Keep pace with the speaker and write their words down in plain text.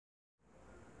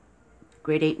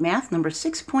Grade 8 Math, number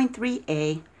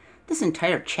 6.3a. This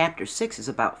entire chapter 6 is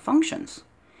about functions.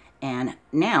 And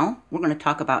now we're going to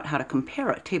talk about how to compare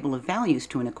a table of values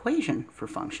to an equation for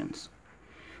functions.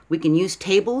 We can use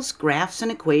tables, graphs,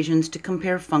 and equations to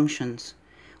compare functions.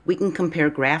 We can compare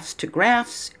graphs to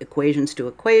graphs, equations to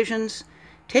equations,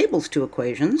 tables to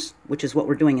equations, which is what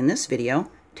we're doing in this video,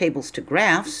 tables to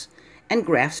graphs, and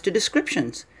graphs to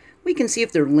descriptions. We can see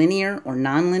if they're linear or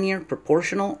nonlinear,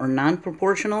 proportional or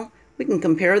non-proportional. We can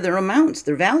compare their amounts,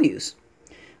 their values.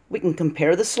 We can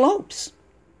compare the slopes.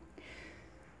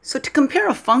 So to compare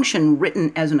a function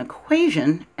written as an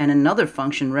equation and another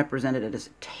function represented as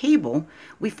a table,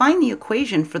 we find the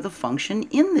equation for the function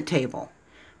in the table.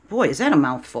 Boy, is that a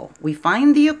mouthful. We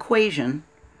find the equation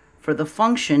for the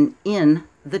function in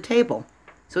the table.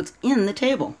 So it's in the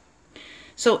table.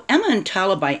 So Emma and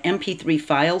Tala buy MP3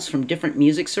 files from different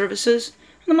music services,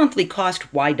 and the monthly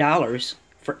cost $Y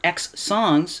for X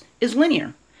songs is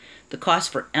linear. The cost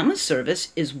for Emma's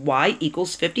service is Y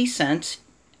equals 50 cents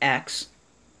X,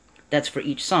 that's for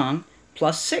each song,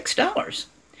 plus $6.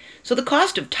 So the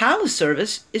cost of Tala's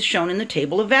service is shown in the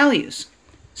table of values.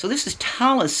 So this is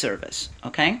Tala's service,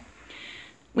 okay?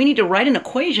 We need to write an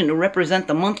equation to represent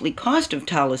the monthly cost of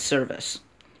Tala's service.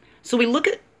 So we look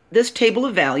at this table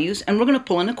of values and we're going to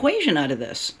pull an equation out of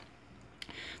this.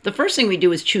 The first thing we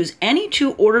do is choose any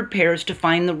two ordered pairs to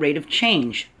find the rate of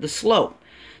change, the slope.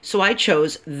 So I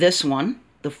chose this one,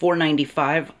 the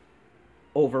 495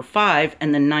 over 5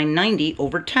 and the 990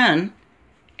 over 10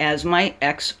 as my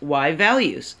x, y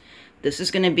values. This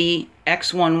is going to be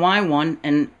x1, y1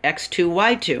 and x2,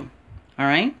 y2. All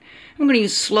right? I'm going to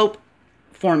use slope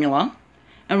formula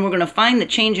and we're going to find the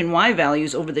change in y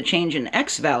values over the change in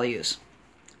x values.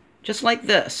 Just like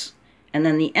this. And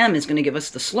then the m is going to give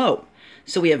us the slope.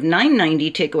 So we have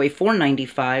 990 take away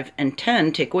 495 and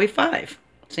 10 take away 5.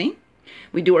 See?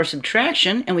 We do our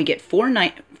subtraction and we get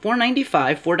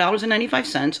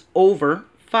 $4.95 over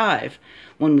 5.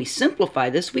 When we simplify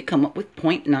this, we come up with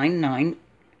 0.99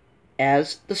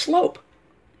 as the slope.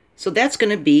 So that's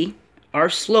going to be our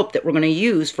slope that we're going to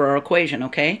use for our equation,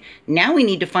 okay? Now we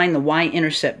need to find the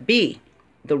y-intercept b,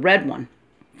 the red one,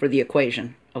 for the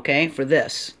equation, okay, for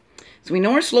this. So we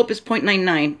know our slope is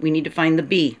 0.99. We need to find the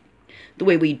b. The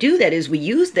way we do that is we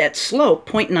use that slope,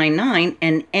 0.99,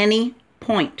 and any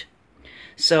point.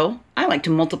 So I like to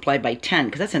multiply by 10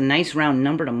 because that's a nice round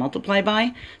number to multiply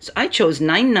by. So I chose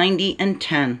 990 and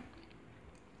 10.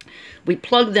 We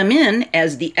plug them in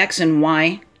as the x and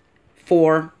y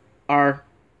for our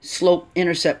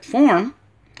slope-intercept form.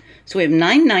 So we have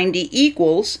 990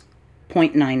 equals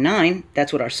 0.99.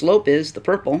 That's what our slope is, the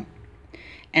purple.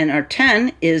 And our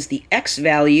 10 is the x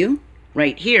value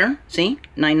right here. See,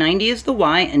 990 is the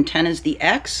y and 10 is the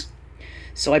x.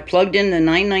 So I plugged in the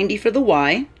 990 for the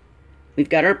y. We've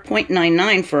got our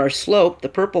 0.99 for our slope, the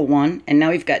purple one, and now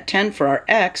we've got 10 for our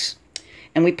x.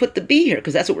 And we put the b here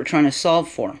because that's what we're trying to solve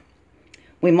for.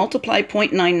 We multiply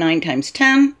 0.99 times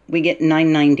 10, we get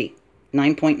 990,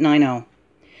 9.90.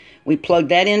 We plug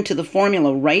that into the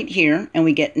formula right here, and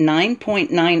we get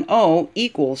 9.90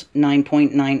 equals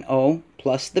 9.90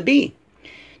 plus the b.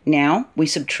 Now, we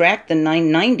subtract the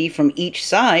 990 from each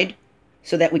side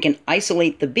so that we can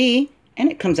isolate the b,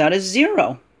 and it comes out as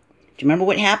 0. Do you remember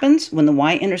what happens when the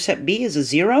y-intercept b is a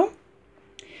 0?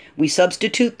 We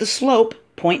substitute the slope,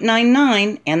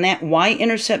 0.99, and that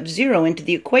y-intercept 0 into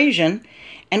the equation,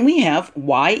 and we have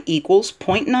y equals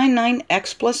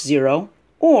 0.99x plus 0,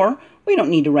 or we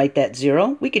don't need to write that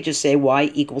 0. We could just say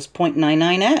y equals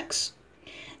 0.99x.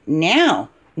 Now,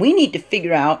 we need to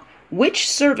figure out which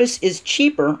service is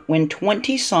cheaper when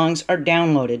 20 songs are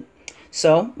downloaded.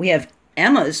 So we have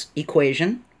Emma's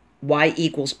equation, y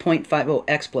equals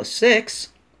 0.50x plus 6.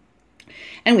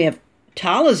 And we have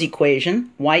Tala's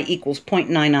equation, y equals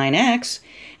 0.99x.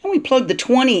 And we plug the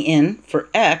 20 in for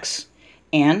x,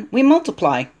 and we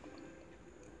multiply.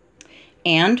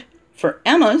 And for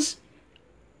Emma's,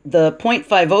 the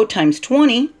 0.50 times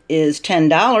 20 is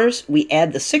 $10. We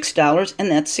add the $6, and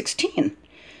that's 16.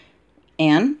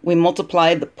 And we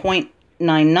multiply the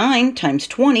 0.99 times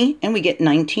 20, and we get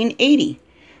 1980.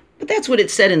 But that's what it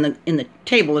said in the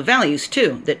table of values,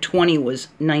 too, that 20 was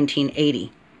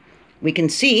 1980. We can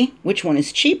see which one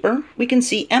is cheaper. We can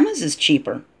see Emma's is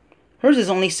cheaper. Hers is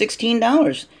only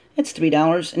 $16. That's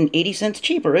 $3.80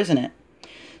 cheaper, isn't it?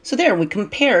 So there, we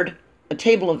compared a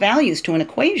table of values to an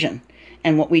equation.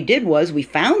 And what we did was we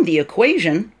found the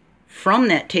equation from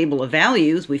that table of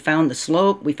values. We found the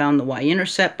slope, we found the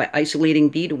y-intercept by isolating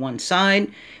b to one side.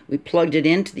 We plugged it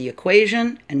into the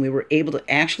equation, and we were able to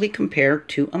actually compare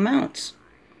two amounts.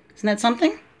 Isn't that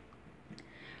something?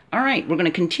 All right, we're going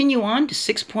to continue on to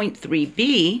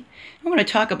 6.3b. We're going to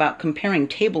talk about comparing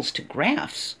tables to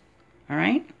graphs. All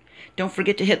right? Don't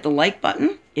forget to hit the like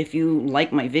button if you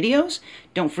like my videos.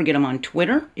 Don't forget I'm on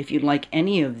Twitter if you'd like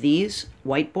any of these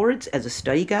whiteboards as a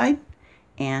study guide.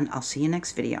 And I'll see you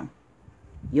next video.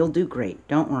 You'll do great.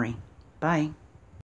 Don't worry. Bye.